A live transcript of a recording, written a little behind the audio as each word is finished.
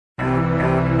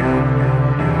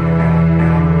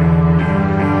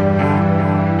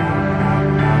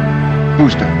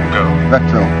Booster. Go.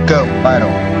 Retro. Go. Vital.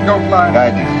 Go fly.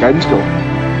 Guidance. Guidance go.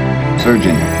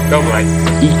 Surgeon. Go flight.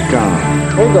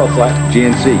 Econ. We'll go flight.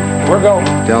 GNC. We're go.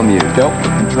 Telmute. Go.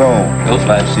 Control. Go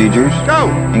flight. Procedures. Go.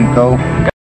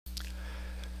 Inco.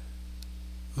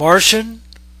 Martian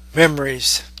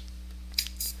memories.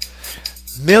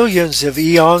 Millions of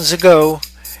eons ago,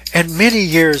 and many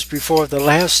years before the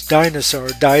last dinosaur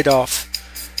died off,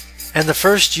 and the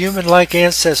first human-like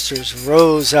ancestors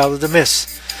rose out of the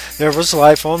mist, there was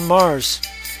life on Mars.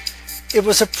 It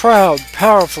was a proud,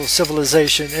 powerful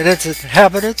civilization, and its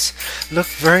inhabitants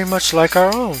looked very much like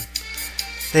our own.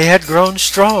 They had grown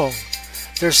strong.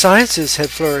 Their sciences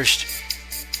had flourished.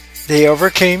 They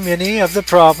overcame many of the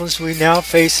problems we now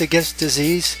face against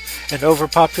disease and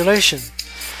overpopulation.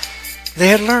 They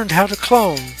had learned how to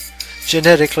clone,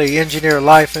 genetically engineer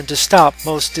life, and to stop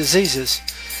most diseases.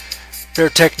 Their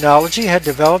technology had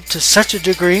developed to such a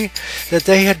degree that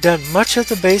they had done much of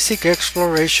the basic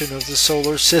exploration of the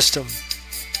solar system.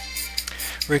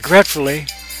 Regretfully,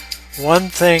 one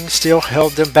thing still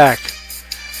held them back.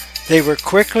 They were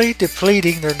quickly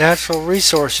depleting their natural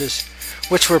resources,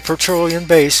 which were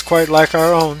petroleum-based, quite like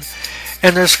our own,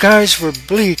 and their skies were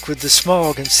bleak with the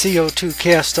smog and CO2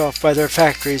 cast off by their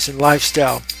factories and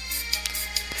lifestyle.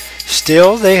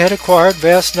 Still, they had acquired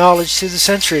vast knowledge through the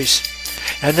centuries,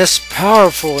 and this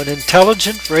powerful and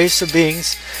intelligent race of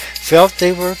beings felt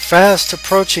they were fast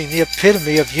approaching the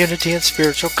epitome of unity and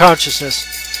spiritual consciousness.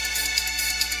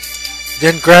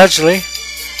 Then gradually,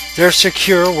 their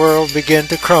secure world began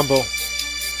to crumble.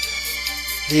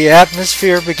 The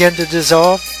atmosphere began to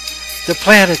dissolve, the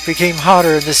planet became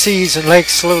hotter, and the seas and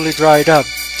lakes slowly dried up.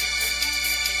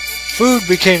 Food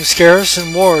became scarce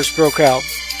and wars broke out.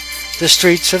 The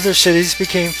streets of their cities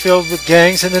became filled with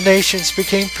gangs, and the nations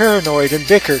became paranoid and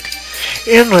bickered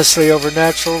endlessly over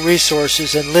natural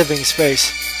resources and living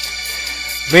space.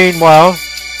 Meanwhile,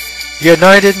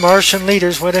 united Martian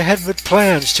leaders went ahead with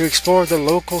plans to explore the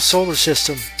local solar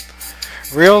system,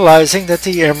 realizing that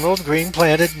the emerald green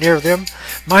planet near them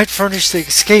might furnish the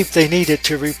escape they needed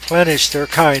to replenish their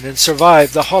kind and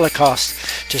survive the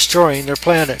Holocaust, destroying their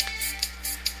planet.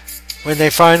 When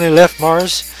they finally left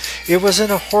Mars, it was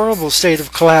in a horrible state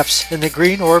of collapse, and the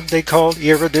green orb they called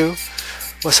Eridu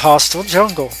was hostile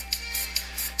jungle.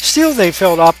 Still, they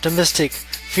felt optimistic,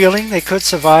 feeling they could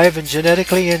survive and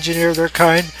genetically engineer their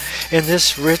kind in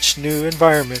this rich new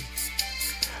environment.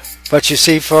 But you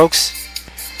see, folks,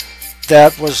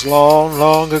 that was long,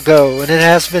 long ago, and it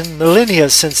has been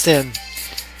millennia since then.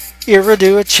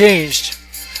 Eridu had changed,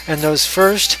 and those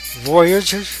first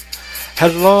voyagers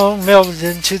had long melted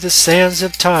into the sands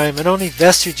of time, and only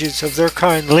vestiges of their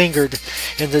kind lingered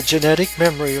in the genetic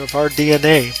memory of our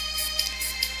DNA.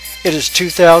 It is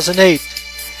 2008,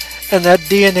 and that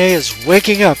DNA is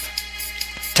waking up.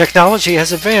 Technology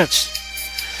has advanced.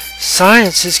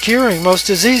 Science is curing most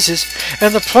diseases,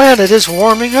 and the planet is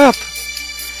warming up.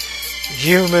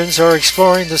 Humans are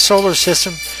exploring the solar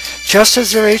system just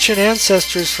as their ancient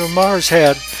ancestors from Mars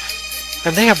had,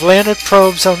 and they have landed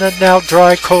probes on that now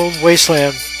dry, cold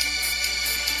wasteland.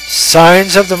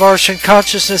 Signs of the Martian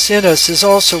consciousness in us is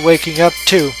also waking up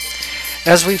too,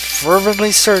 as we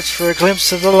fervently search for a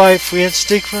glimpse of the life we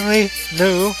instinctively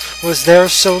knew was there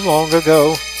so long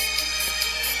ago.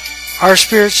 Our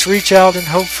spirits reach out in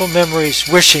hopeful memories,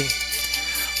 wishing,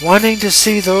 wanting to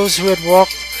see those who had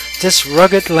walked this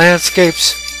rugged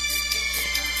landscapes.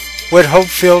 With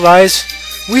hope-filled eyes,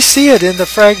 we see it in the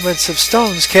fragments of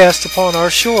stones cast upon our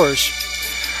shores,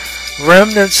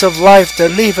 remnants of life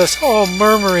that leave us all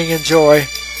murmuring in joy.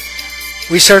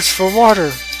 We search for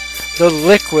water, the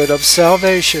liquid of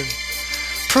salvation,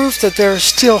 proof that there is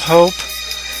still hope,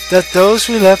 that those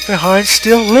we left behind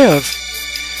still live.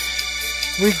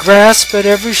 We grasp at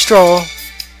every straw,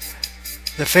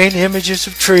 the faint images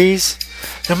of trees,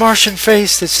 the Martian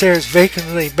face that stares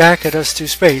vacantly back at us through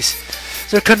space,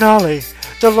 the canali,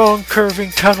 the long curving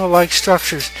tunnel-like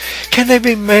structures. Can they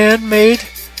be man-made?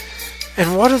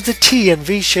 And what of the T and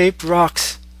V-shaped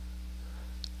rocks?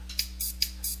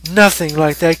 Nothing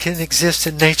like that can exist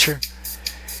in nature.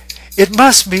 It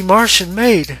must be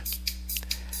Martian-made.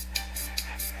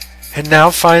 And now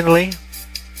finally,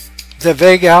 the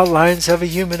vague outlines of a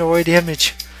humanoid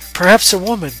image, perhaps a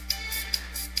woman.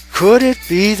 Could it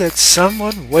be that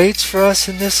someone waits for us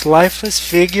in this lifeless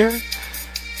figure?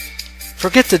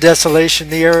 Forget the desolation,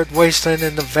 the arid wasteland,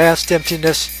 and the vast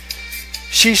emptiness.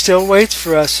 She still waits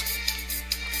for us.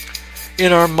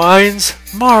 In our minds,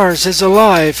 Mars is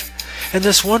alive, and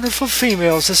this wonderful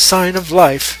female is a sign of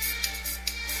life.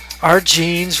 Our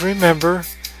genes remember,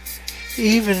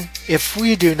 even if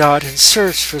we do not, and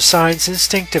search for signs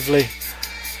instinctively.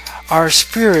 Our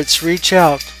spirits reach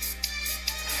out,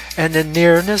 and the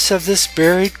nearness of this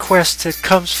buried quest that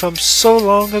comes from so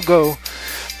long ago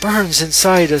burns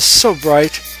inside us so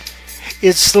bright.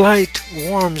 Its light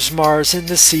warms Mars in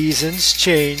the seasons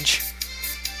change.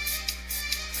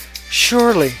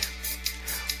 Surely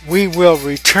we will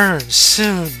return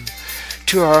soon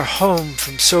to our home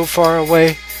from so far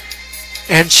away,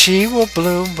 and she will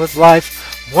bloom with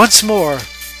life once more